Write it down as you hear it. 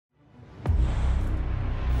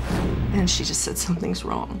And she just said something's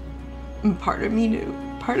wrong. And part of me knew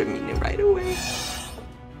right away.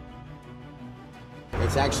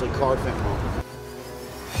 It's actually fentanyl.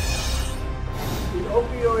 The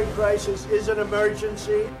opioid crisis is an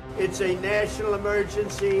emergency. It's a national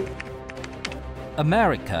emergency.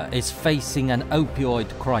 America is facing an opioid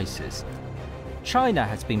crisis. China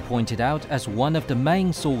has been pointed out as one of the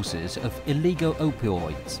main sources of illegal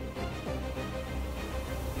opioids.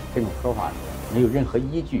 这种说法没有任何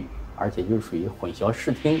依据，而且就属于混淆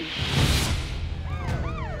视听。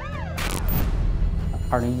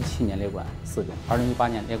2017年列管4种，2018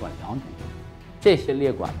年列管2种，这些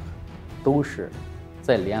列管都是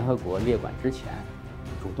在联合国列管之前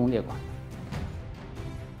主动列管。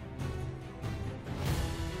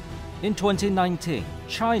 In 2019,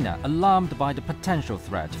 China, alarmed by the potential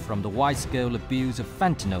threat from the wide-scale abuse of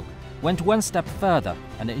fentanyl, went one step further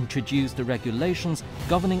and introduced the regulations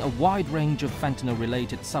governing a wide range of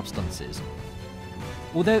fentanyl-related substances.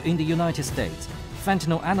 Although in the United States,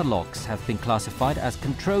 fentanyl analogues have been classified as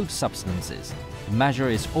controlled substances, the measure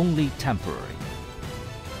is only temporary.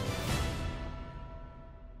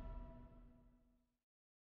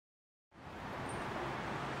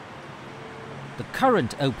 The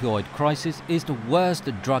current opioid crisis is the worst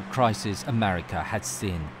drug crisis America has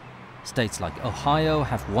seen. States like Ohio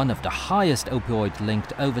have one of the highest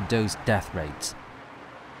opioid-linked overdose death rates.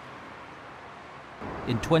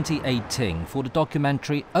 In 2018, for the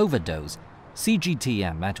documentary Overdose,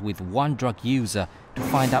 CGTN met with one drug user to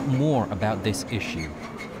find out more about this issue.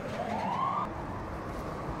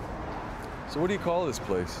 So what do you call this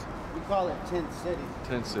place? We call it Tent City.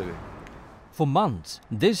 Tent City. For months,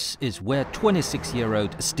 this is where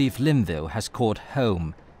 26-year-old Steve Linville has called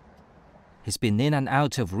home. He's been in and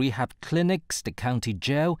out of rehab clinics, the county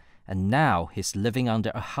jail, and now he's living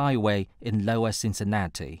under a highway in lower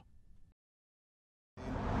Cincinnati.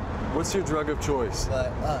 What's your drug of choice?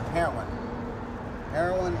 Heroin.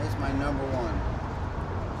 Heroin is my #1.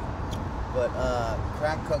 But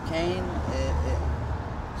crack cocaine,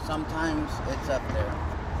 sometimes it's up there.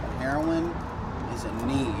 Heroin is a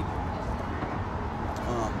need.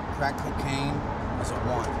 Crack cocaine is a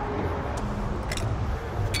want.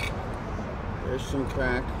 There's some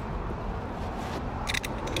crack,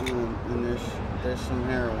 and there's some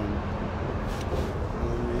heroin. You know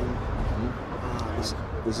what I mean?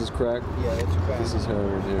 This is crack? Yeah, it's crack. This is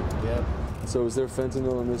heroin here. Yep. So is there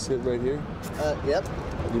fentanyl in this hit right here? Yep.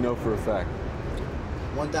 You know for a fact?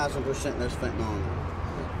 1000% there's fentanyl in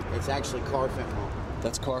it. It's actually fentanyl.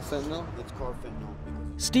 That's fentanyl? It's fentanyl.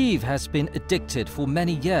 Steve has been addicted for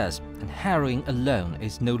many years, and heroin alone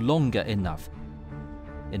is no longer enough.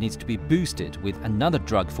 It needs to be boosted with another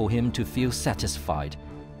drug for him to feel satisfied.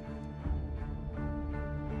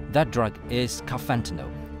 That drug is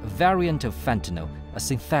carfentanil, a variant of fentanyl, a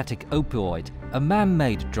synthetic opioid, a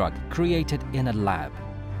man-made drug created in a lab.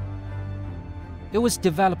 It was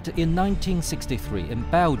developed in 1963 in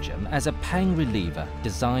Belgium as a pain reliever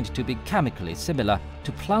designed to be chemically similar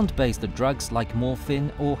to plant-based drugs like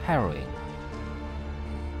morphine or heroin.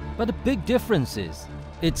 But the big difference is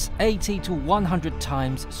it's 80 to 100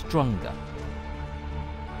 times stronger.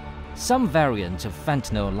 Some variants of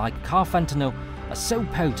fentanyl, like carfentanil, are so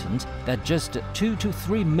potent that just 2 to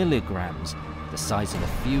 3 milligrams, the size of a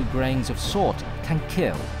few grains of salt, can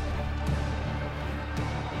kill.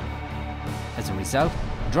 As a result,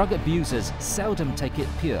 drug abusers seldom take it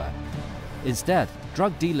pure. Instead,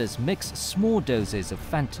 drug dealers mix small doses of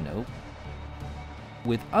fentanyl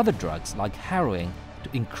with other drugs like heroin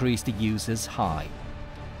to increase the user's high.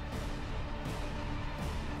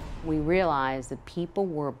 We realized that people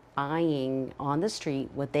were buying on the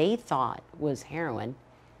street what they thought was heroin,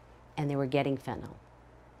 and they were getting fentanyl.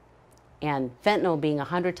 And fentanyl being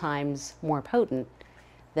 100 times more potent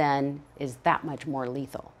then is that much more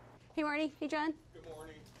lethal. Hey Marty, hey John. Good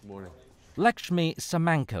morning. Good morning. Lakshmi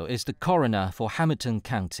Samanko is the coroner for Hamilton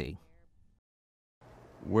County.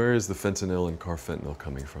 Where is the fentanyl and carfentanil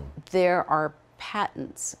coming from? There are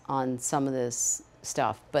patents on some of this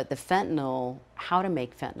stuff, but the fentanyl, how to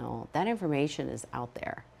make fentanyl, that information is out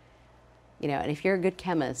there. You know, and if you're a good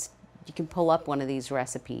chemist, you can pull up one of these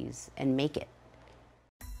recipes and make it.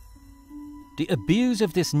 The abuse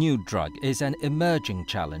of this new drug is an emerging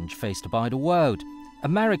challenge faced by the world.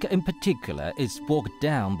 America in particular is bogged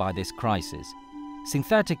down by this crisis.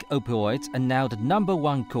 Synthetic opioids are now the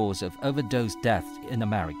 #1 cause of overdose deaths in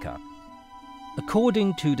America.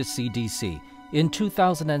 According to the CDC, in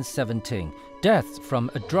 2017, deaths from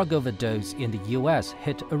a drug overdose in the US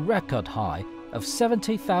hit a record high of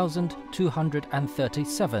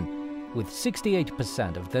 70,237, with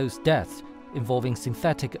 68% of those deaths involving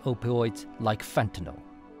synthetic opioids like fentanyl.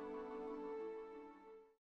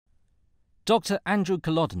 Dr. Andrew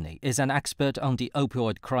Kolodny is an expert on the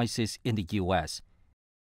opioid crisis in the US.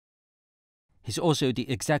 He's also the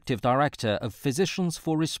executive director of Physicians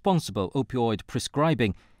for Responsible Opioid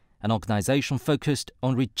Prescribing, an organization focused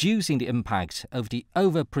on reducing the impact of the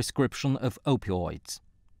overprescription of opioids.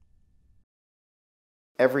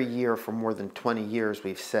 Every year for more than 20 years,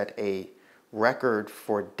 we've set a record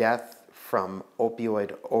for death from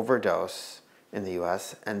opioid overdose in the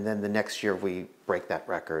US, and then the next year we break that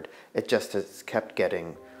record. It just has kept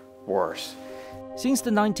getting worse. Since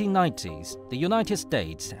the 1990s, the United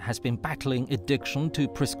States has been battling addiction to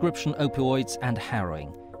prescription opioids and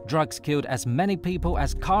heroin. Drugs killed as many people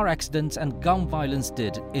as car accidents and gun violence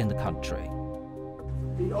did in the country.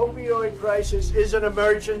 The opioid crisis is an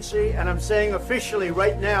emergency, and I'm saying officially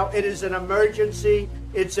right now it is an emergency.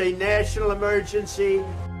 It's a national emergency.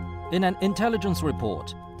 In an intelligence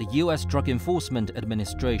report, the US Drug Enforcement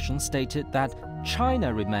Administration stated that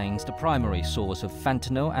China remains the primary source of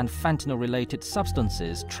fentanyl and fentanyl-related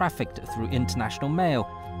substances trafficked through international mail,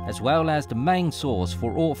 as well as the main source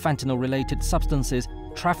for all fentanyl-related substances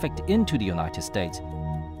trafficked into the United States.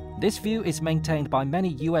 This view is maintained by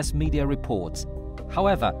many US media reports.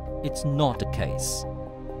 However, it's not the case.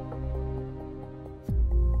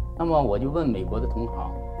 那么我就问美国的同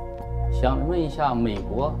行，想问一下美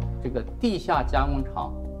国这个地下加工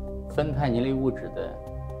厂芬太尼类物质的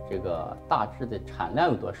这个大致的产量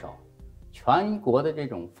有多少？全国的这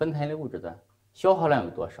种芬太尼类物质的消耗量有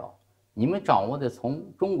多少？你们掌握的从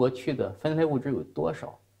中国去的芬太尼类物质有多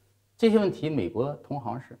少？这些问题美国同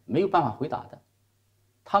行是没有办法回答的。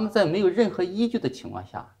他们在没有任何依据的情况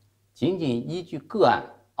下，仅仅依据个案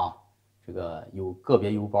啊，这个有个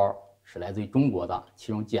别邮包是来自于中国的，其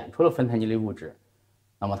中检出了芬太尼类物质，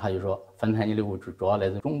那么他就说芬太尼类物质主要来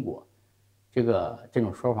自中国。这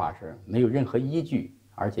种说法是没有任何依据，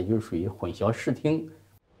而且就是属于混淆视听。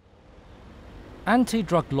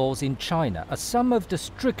Anti-drug laws in China are some of the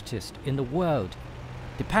strictest in the world.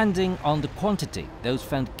 Depending on the quantity, those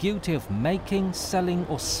found guilty of making, selling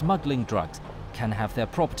or smuggling drugs can have their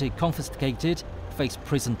property confiscated, face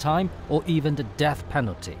prison time or even the death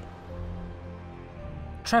penalty.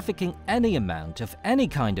 Trafficking any amount of any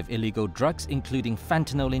kind of illegal drugs, including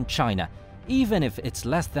fentanyl in China, even if it's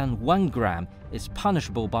less than 1 gram, is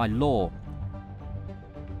punishable by law.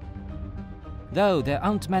 Though there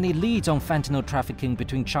aren't many leads on fentanyl trafficking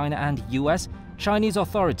between China and the US, Chinese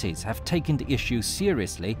authorities have taken the issue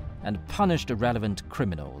seriously and punished the relevant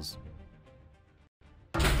criminals. "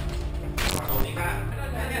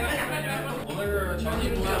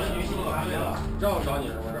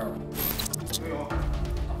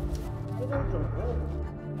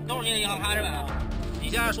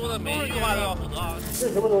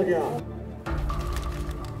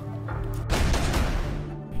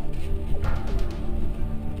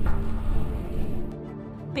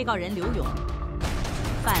被告人刘勇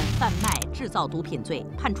犯贩卖、制造毒品罪，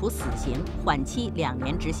判处死刑，缓期2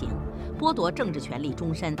年执行，剥夺政治权利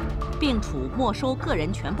终身，并处没收个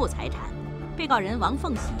人全部财产。被告人王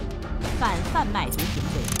凤喜犯贩卖毒品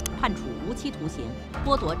罪，判处无期徒刑，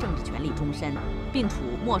剥夺政治权利终身，并处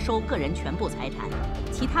没收个人全部财产。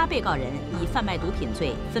其他被告人以贩卖毒品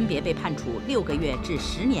罪分别被判处6个月至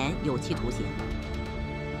10年有期徒刑。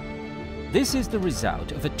This is the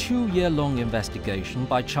result of a 2-year-long investigation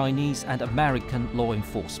by Chinese and American law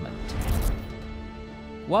enforcement.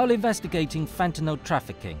 While investigating fentanyl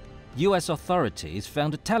trafficking, US authorities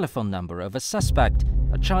found a telephone number of a suspect,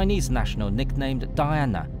 a Chinese national nicknamed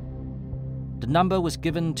Diana. The number was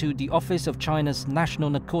given to the Office of China's National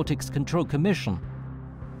Narcotics Control Commission.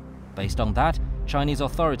 Based on that, Chinese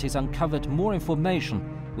authorities uncovered more information,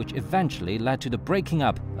 which eventually led to the breaking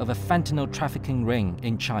up of a fentanyl trafficking ring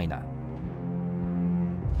in China.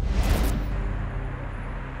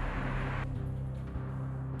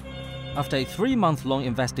 After a 3-month-long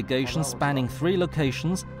investigation spanning 3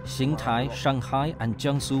 locations, Xintai, Shanghai and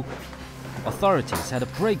Jiangsu, authorities had a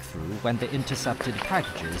breakthrough when they intercepted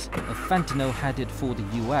packages of fentanyl headed for the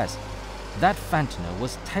US. That fentanyl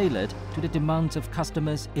was tailored to the demands of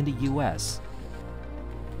customers in the US.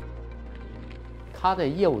 他的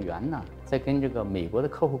业务员呢，在跟这个美国的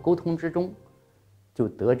客户沟通之中，就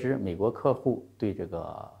得知美国客户对这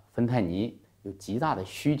个芬太尼有极大的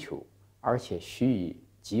需求，而且许以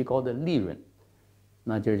极高的利润。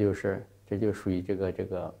那这就属于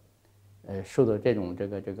受到这种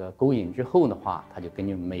勾引之后的话，他就根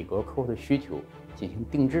据美国客户的需求进行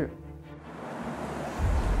定制。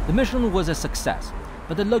The mission was a success,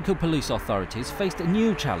 but the local police authorities faced a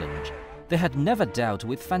new challenge. They had never dealt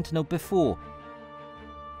with fentanyl before.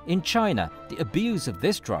 In China, the abuse of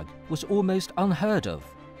this drug was almost unheard of.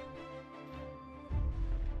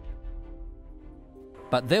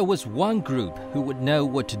 But there was one group who would know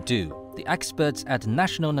what to do, the experts at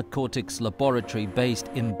National Narcotics Laboratory based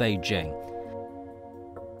in Beijing.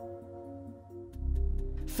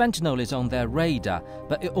 Fentanyl is on their radar,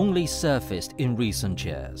 but it only surfaced in recent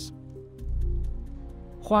years.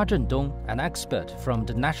 Hua Zhendong, an expert from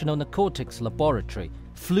the National Narcotics Laboratory,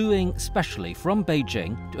 flew in specially from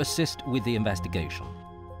Beijing to assist with the investigation.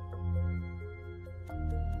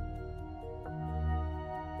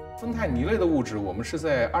 芬太尼类的物质，我们是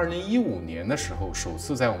在2015年的时候首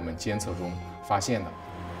次在我们监测中发现的。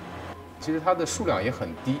其实它的数量也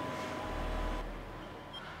很低。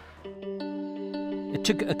 It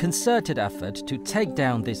took a concerted effort to take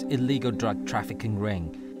down this illegal drug trafficking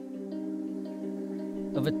ring.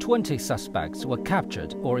 Over 20 suspects were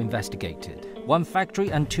captured or investigated. One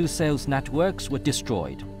factory and 2 sales networks were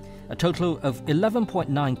destroyed. A total of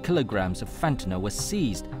 11.9 kilograms of fentanyl was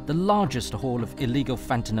seized, the largest haul of illegal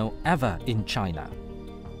fentanyl ever in China.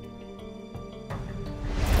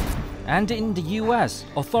 And in the US,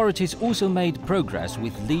 authorities also made progress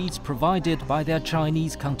with leads provided by their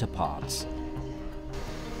Chinese counterparts.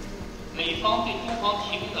 美方对中方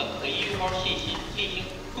提供的可依靠信息进行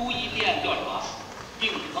都一立案调查，并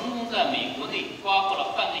成功在美国内抓获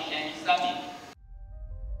了犯罪嫌疑3名。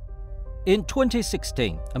 In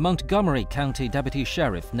 2016, a Montgomery County deputy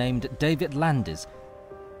sheriff named David Landis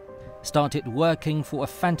started working for a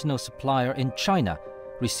fentanyl supplier in China,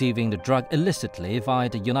 receiving the drug illicitly via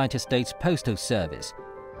the United States Postal Service.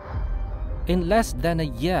 In less than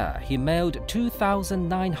a year, he mailed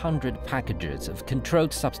 2,900 packages of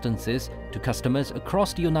controlled substances to customers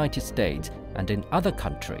across the United States and in other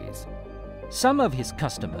countries. Some of his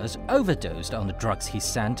customers overdosed on the drugs he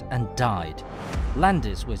sent and died.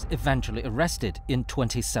 Landis was eventually arrested in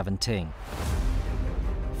 2017.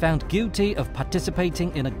 Found guilty of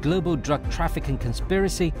participating in a global drug trafficking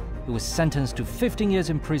conspiracy, he was sentenced to 15 years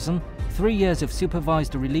in prison, 3 years of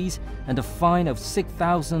supervised release, and a fine of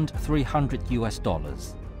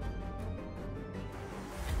 $6,300.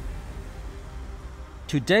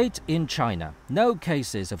 To date in China, no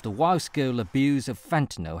cases of the wide-scale abuse of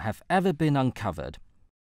fentanyl have ever been uncovered.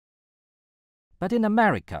 But in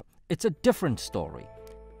America, it's a different story.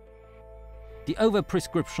 The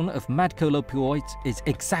overprescription of medical opioids is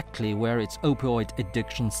exactly where its opioid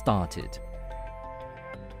addiction started.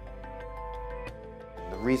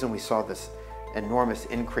 The reason we saw this enormous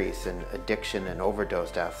increase in addiction and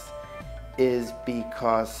overdose deaths is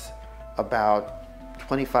because about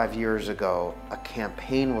 25 years ago, a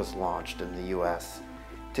campaign was launched in the US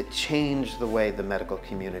to change the way the medical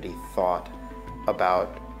community thought about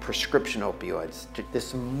prescription opioids.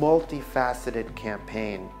 This multifaceted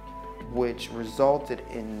campaign, which resulted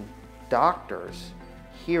in doctors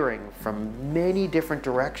hearing from many different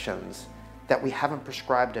directions that we haven't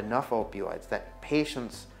prescribed enough opioids, that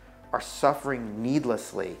patients are suffering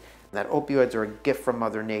needlessly, that opioids are a gift from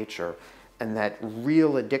Mother Nature, and that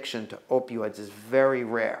real addiction to opioids is very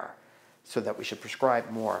rare, so that we should prescribe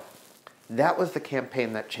more. That was the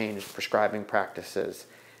campaign that changed prescribing practices.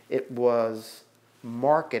 It was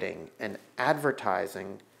marketing and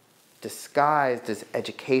advertising disguised as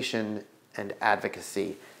education and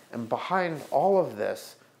advocacy. And behind all of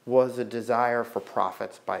this was a desire for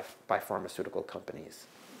profits by pharmaceutical companies.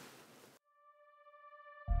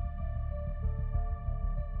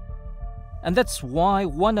 And that's why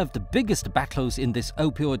one of the biggest battles in this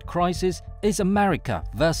opioid crisis is America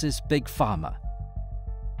versus Big Pharma.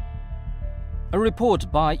 A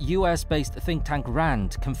report by US-based think tank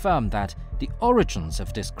RAND confirmed that the origins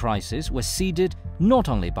of this crisis were seeded not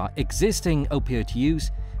only by existing opioid use,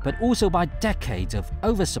 but also by decades of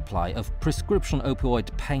oversupply of prescription opioid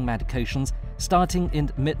pain medications starting in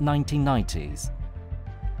the mid-1990s.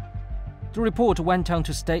 The report went on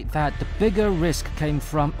to state that the bigger risk came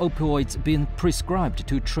from opioids being prescribed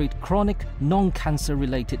to treat chronic,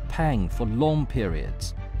 non-cancer-related pain for long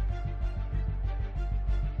periods.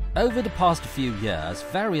 Over the past few years,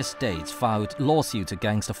 various states filed lawsuits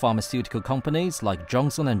against pharmaceutical companies like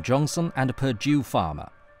Johnson & Johnson and Purdue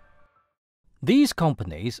Pharma. These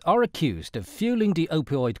companies are accused of fueling the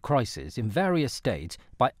opioid crisis in various states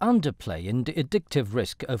by underplaying the addictive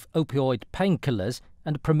risk of opioid painkillers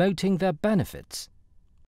and promoting their benefits.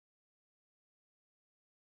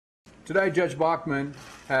 Today, Judge Bachman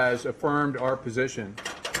has affirmed our position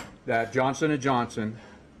that Johnson & Johnson,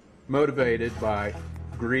 motivated by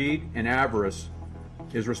greed and avarice,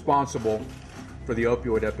 is responsible for the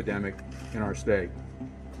opioid epidemic in our state.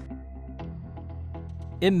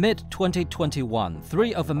 In mid-2021,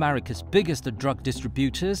 3 of America's biggest drug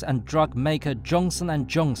distributors and drug maker Johnson &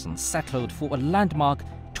 Johnson settled for a landmark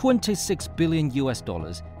 $26 billion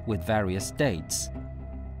with various states.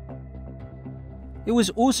 It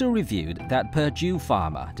was also revealed that Purdue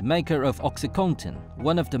Pharma, the maker of OxyContin,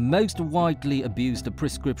 one of the most widely abused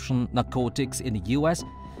prescription narcotics in the US,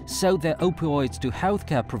 sold their opioids to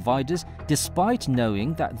healthcare providers despite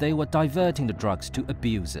knowing that they were diverting the drugs to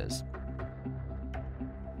abusers.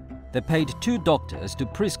 They paid 2 doctors to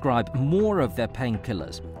prescribe more of their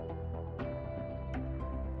painkillers.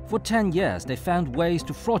 For 10 years, they found ways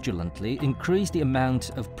to fraudulently increase the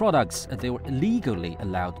amount of products they were legally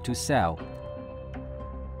allowed to sell.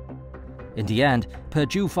 In the end,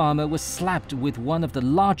 Purdue Pharma was slapped with one of the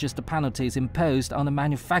largest penalties imposed on a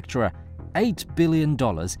manufacturer, $8 billion,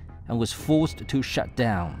 and was forced to shut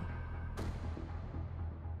down.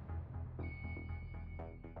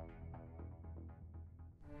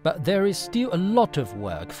 But there is still a lot of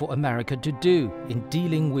work for America to do in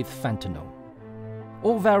dealing with fentanyl.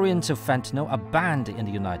 All variants of fentanyl are banned in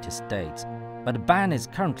the United States, but the ban is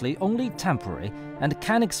currently only temporary and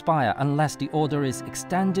can expire unless the order is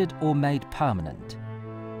extended or made permanent.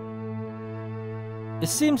 It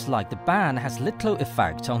seems like the ban has little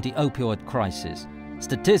effect on the opioid crisis.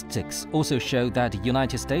 Statistics also show that the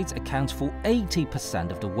United States accounts for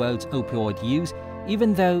 80% of the world's opioid use,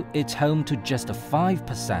 even though it's home to just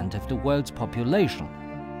 5% of the world's population.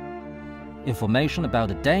 Information about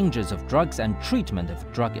the dangers of drugs and treatment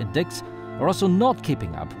of drug addicts are also not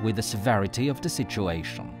keeping up with the severity of the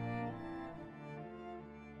situation.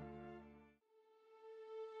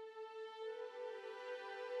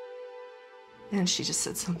 And she just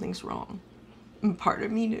said something's wrong. And part of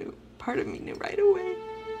me knew right away.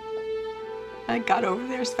 I got over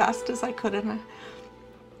there as fast as I could and I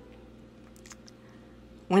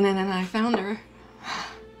went in and I found her.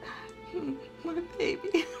 My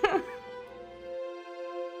baby.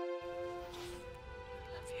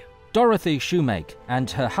 Dorothy Shoemake and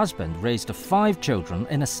her husband raised 5 children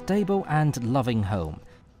in a stable and loving home.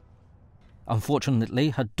 Unfortunately,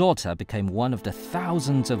 her daughter became one of the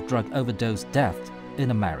thousands of drug overdose deaths in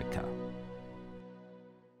America.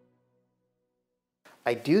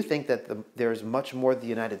 I do think that there's much more the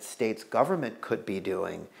United States government could be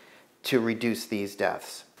doing to reduce these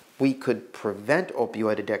deaths. We could prevent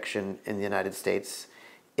opioid addiction in the United States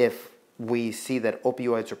if we see that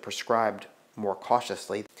opioids are prescribed more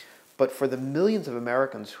cautiously. But for the millions of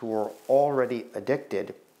Americans who are already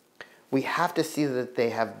addicted, we have to see that they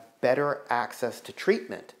have better access to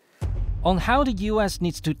treatment. On how the US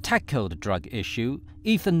needs to tackle the drug issue,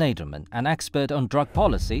 Ethan Naderman, an expert on drug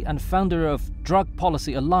policy and founder of Drug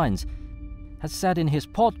Policy Alliance, has said in his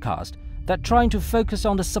podcast that trying to focus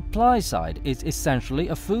on the supply side is essentially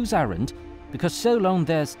a fool's errand because so long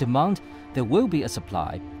there's demand, there will be a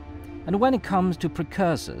supply. And when it comes to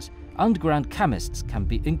precursors, underground chemists can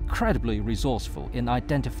be incredibly resourceful in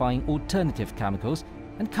identifying alternative chemicals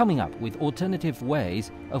and coming up with alternative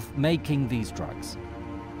ways of making these drugs.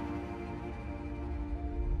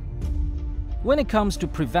 When it comes to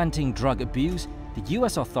preventing drug abuse, the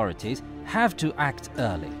US authorities have to act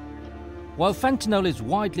early. While fentanyl is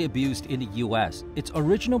widely abused in the US, its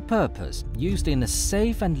original purpose, used in a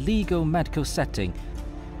safe and legal medical setting,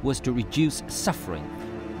 was to reduce suffering,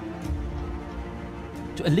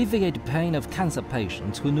 to alleviate the pain of cancer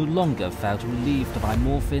patients who no longer felt relieved by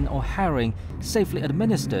morphine or heroin safely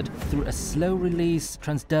administered through a slow-release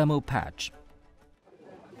transdermal patch.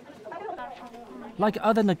 Like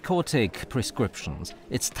other narcotic prescriptions,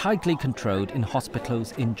 it's tightly controlled in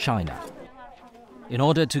hospitals in China. In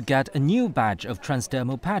order to get a new batch of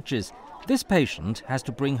transdermal patches, this patient has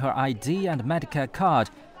to bring her ID and Medicare card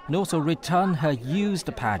and also return her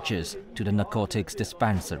used patches to the narcotics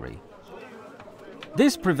dispensary.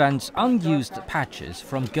 This prevents unused patches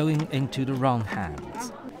from going into the wrong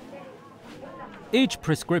hands. Each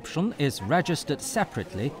prescription is registered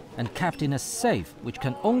separately and kept in a safe which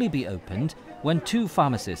can only be opened when 2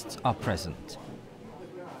 pharmacists are present.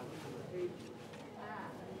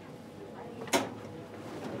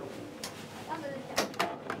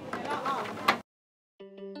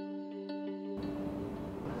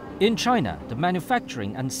 In China, the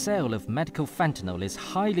manufacturing and sale of medical fentanyl is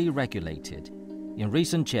highly regulated. In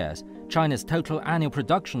recent years, China's total annual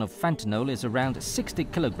production of fentanyl is around 60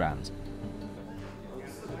 kilograms.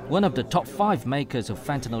 One of the top 5 makers of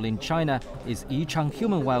fentanyl in China is Yichang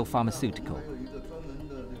Humanwell Pharmaceutical.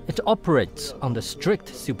 It operates under strict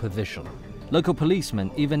supervision. Local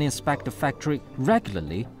policemen even inspect the factory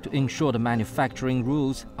regularly to ensure the manufacturing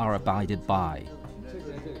rules are abided by. "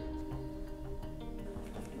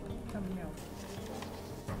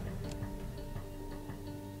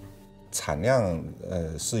产量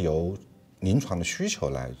是由临床的需求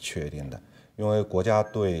来确定的，因为国家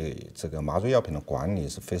对这个麻醉药品的管理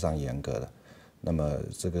是非常严格的。那么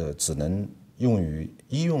这个只能用于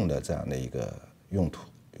医用的这样的一个用途，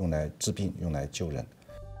用来治病，用来救人。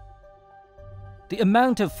The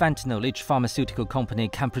amount of fentanyl each pharmaceutical company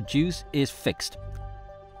can produce is fixed.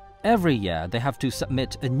 Every year, they have to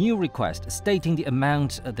submit a new request stating the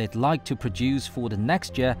amount they'd like to produce for the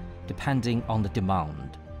next year, depending on the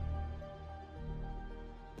demand.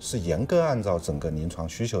 是严格按照整个临床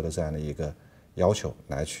需求的这样的一个要求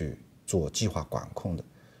来去做计划管控的，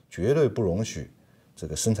绝对不容许这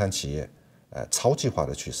个生产企业超计划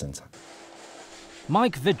的去生产。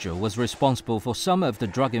Mike Virgil was responsible for some of the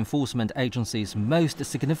Drug Enforcement Agency's most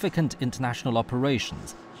significant international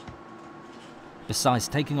operations. Besides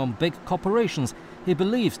taking on big corporations, he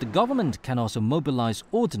believes the government can also mobilize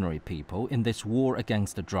ordinary people in this war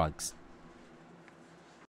against the drugs.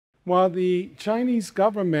 Well, the Chinese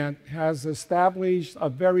government has established a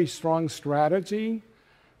very strong strategy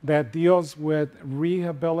that deals with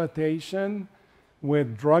rehabilitation,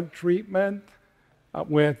 with drug treatment,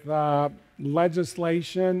 with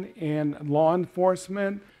legislation and law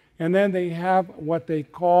enforcement. And then they have what they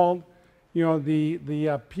call,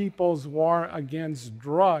 the people's war against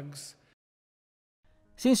drugs.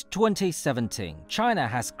 Since 2017, China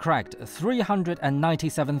has cracked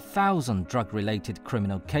 397,000 drug-related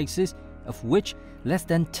criminal cases, of which less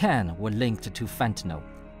than 10 were linked to fentanyl.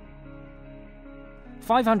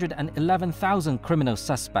 511,000 criminal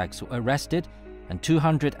suspects were arrested and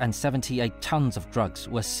 278 tons of drugs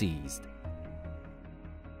were seized.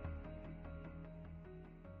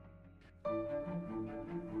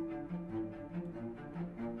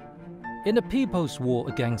 In the people's war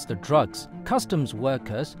against the drugs, customs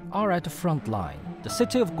workers are at the front line. The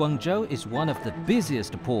city of Guangzhou is one of the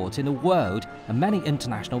busiest ports in the world, and many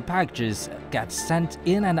international packages get sent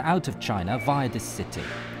in and out of China via this city.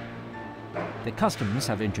 The customs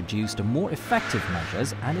have introduced more effective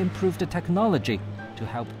measures and improved the technology to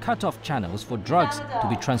help cut off channels for drugs to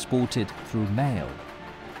be transported through mail.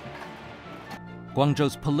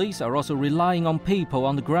 Guangzhou's police are also relying on people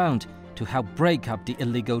on the ground to help break up the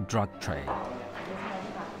illegal drug trade.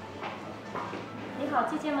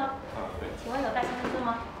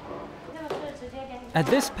 At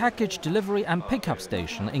this package delivery and pickup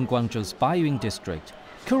station in Guangzhou's Baiyun district,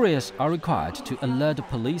 couriers are required to alert the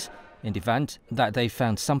police in the event that they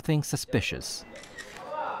found something suspicious.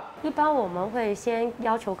 一般我们会先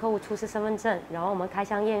要求客户出示身份证，然后我们开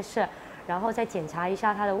箱验摄，然后再检查一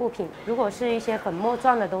下他的物品。如果是一些粉末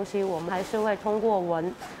状的东西，我们还是会通过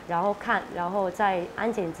闻，然后看，然后在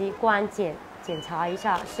安检机过安检检查一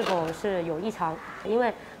下是否是有异常。因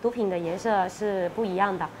为毒品的颜色是不一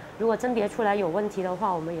样的，如果甄别出来有问题的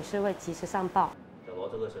话，我们也是会及时上报。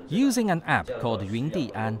 Using an app called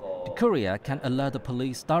Yundian, the courier can alert the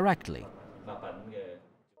police directly.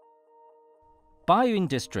 Baiyun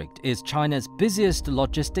district is China's busiest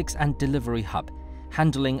logistics and delivery hub,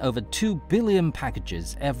 handling over 2 billion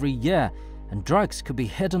packages every year, and drugs could be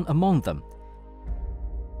hidden among them.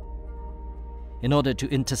 In order to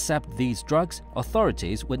intercept these drugs,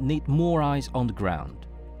 authorities would need more eyes on the ground.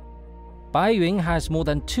 Baiyun has more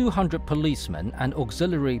than 200 policemen and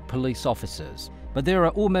auxiliary police officers, but there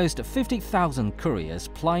are almost 50,000 couriers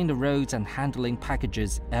plying the roads and handling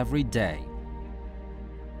packages every day.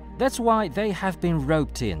 That's why they have been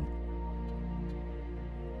roped in.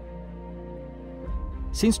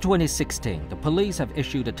 Since 2016, the police have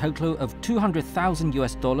issued a total of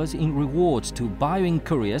 $200,000 in rewards to Baiyun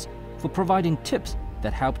couriers for providing tips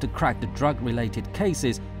that help to crack the drug-related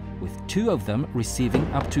cases, with 2 of them receiving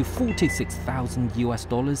up to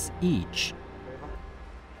 $46,000 each.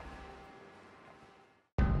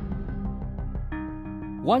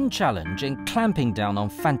 One challenge in clamping down on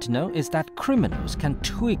fentanyl is that criminals can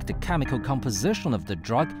tweak the chemical composition of the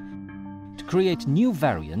drug to create new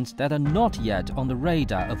variants that are not yet on the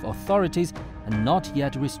radar of authorities and not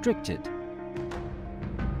yet restricted.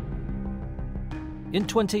 In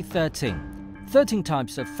 2013, 13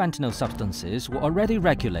 types of fentanyl substances were already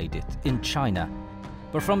regulated in China.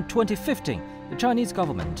 But from 2015, the Chinese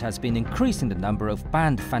government has been increasing the number of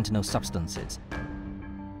banned fentanyl substances.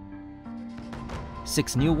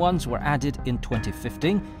 6 new ones were added in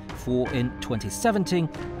 2015, 4 in 2017,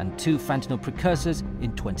 and 2 fentanyl precursors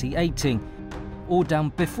in 2018, all done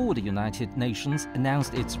before the United Nations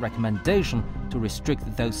announced its recommendation to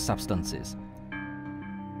restrict those substances.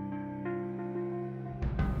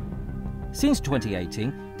 Since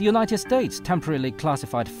 2018, the United States temporarily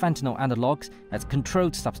classified fentanyl analogues as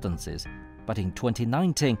controlled substances, but in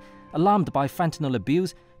 2019, alarmed by fentanyl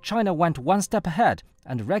abuse, China went one step ahead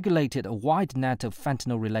and regulated a wide net of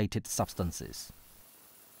fentanyl-related substances.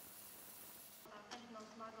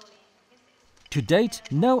 To date,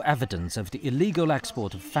 no evidence of the illegal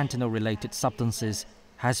export of fentanyl-related substances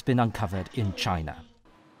has been uncovered in China.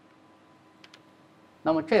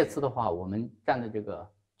 那么这次的话，我们站在这个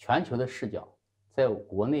全球的视角，在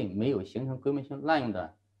国内没有形成规模性滥用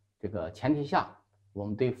的这个前提下，我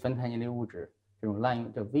们对芬太尼类物质这种滥用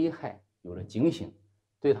的危害有了警醒，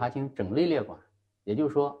对它进行整类列管。也就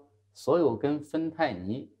是说，所有跟芬太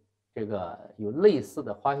尼这个有类似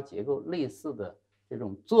的化学结构、类似的这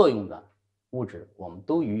种作用的物质，我们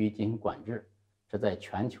都予以进行管制。这在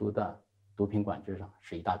全球的毒品管制上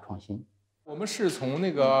是一大创新。我们是从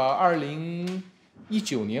那个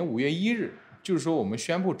2019年5月1日，就是说我们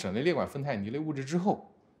宣布整类列管芬太尼类物质之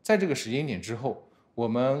后，在这个时间点之后，我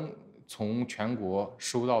们从全国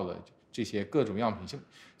收到的这些各种样品，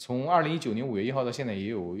从2019年5月1号到现在也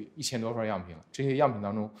有1000多份样品了。这些样品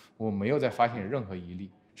当中，我没有再发现任何一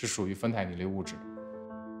例是属于芬太尼类物质。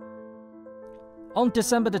On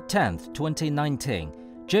December 10th, 2019,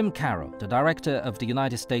 Jim Carroll, the director of the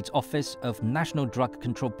United States Office of National Drug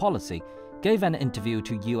Control Policy, gave an interview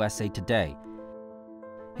to USA Today.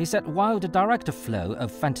 He said while the direct flow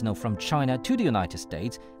of fentanyl from China to the United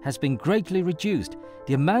States has been greatly reduced,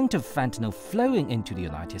 the amount of fentanyl flowing into the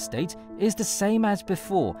United States is the same as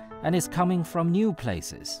before and is coming from new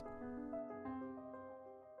places.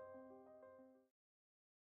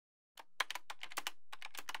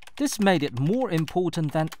 This made it more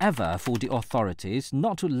important than ever for the authorities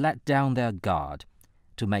not to let down their guard.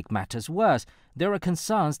 To make matters worse, there are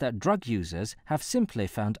concerns that drug users have simply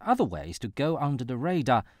found other ways to go under the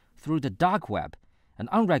radar through the dark web, an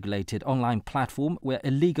unregulated online platform where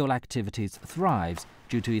illegal activities thrives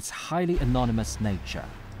due to its highly anonymous nature.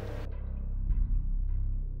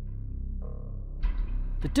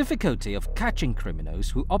 The difficulty of catching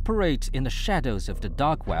criminals who operate in the shadows of the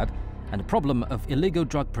dark web and the problem of illegal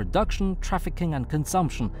drug production, trafficking and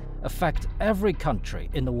consumption affect every country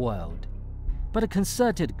in the world. But a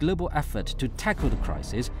concerted global effort to tackle the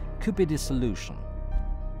crisis could be the solution.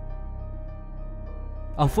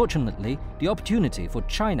 Unfortunately, the opportunity for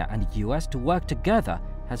China and the US to work together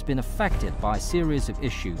has been affected by a series of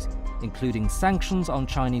issues, including sanctions on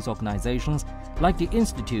Chinese organizations like the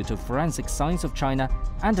Institute of Forensic Science of China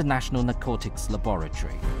and the National Narcotics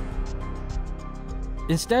Laboratory.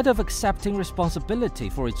 Instead of accepting responsibility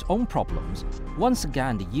for its own problems, once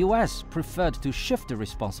again the US preferred to shift the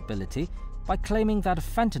responsibility by claiming that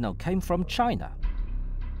fentanyl came from China.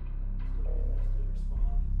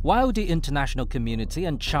 While the international community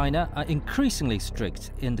and China are increasingly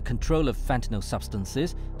strict in the control of fentanyl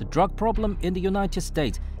substances, the drug problem in the United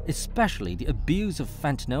States, especially the abuse of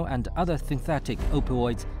fentanyl and other synthetic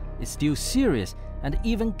opioids, is still serious and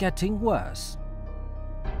even getting worse.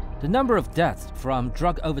 The number of deaths from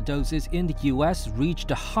drug overdoses in the US reached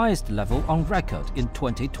the highest level on record in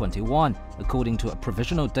 2021, according to a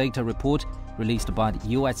provisional data report released by the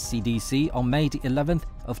US CDC on May 11th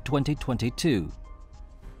of 2022.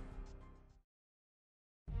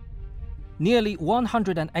 Nearly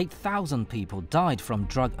 108,000 people died from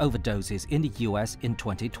drug overdoses in the US in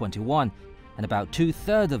 2021, and about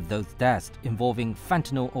 2/3 of those deaths involving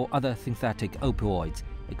fentanyl or other synthetic opioids,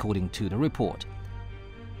 according to the report.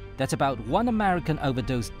 That's about one American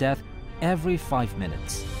overdose death every 5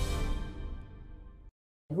 minutes.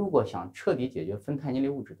 如果想彻底解决芬太尼类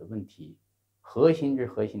物质的问题，核心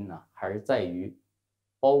呢，还是在于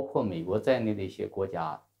包括美国在内的一些国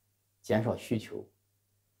家减少需求，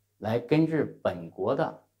来根治本国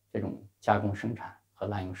的这种加工生产和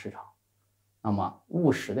滥用市场。那么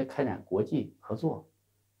务实的开展国际合作，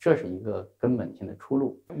这是一个根本性的出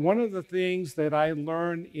路。One of the things that I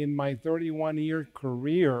learned in my 31-year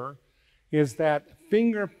career is that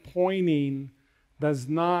finger pointing does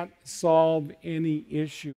not solve any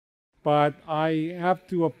issue. But I have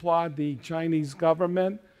to applaud the Chinese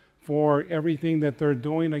government for everything that they're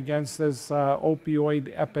doing against this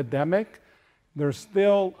opioid epidemic. There's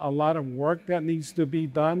still a lot of work that needs to be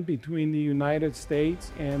done between the United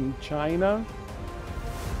States and China.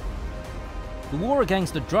 The war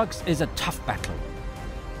against the drugs is a tough battle.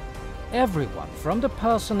 Everyone, from the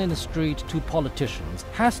person in the street to politicians,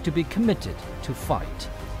 has to be committed to fight.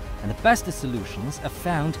 And the best solutions are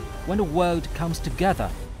found when the world comes together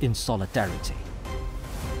in solidarity.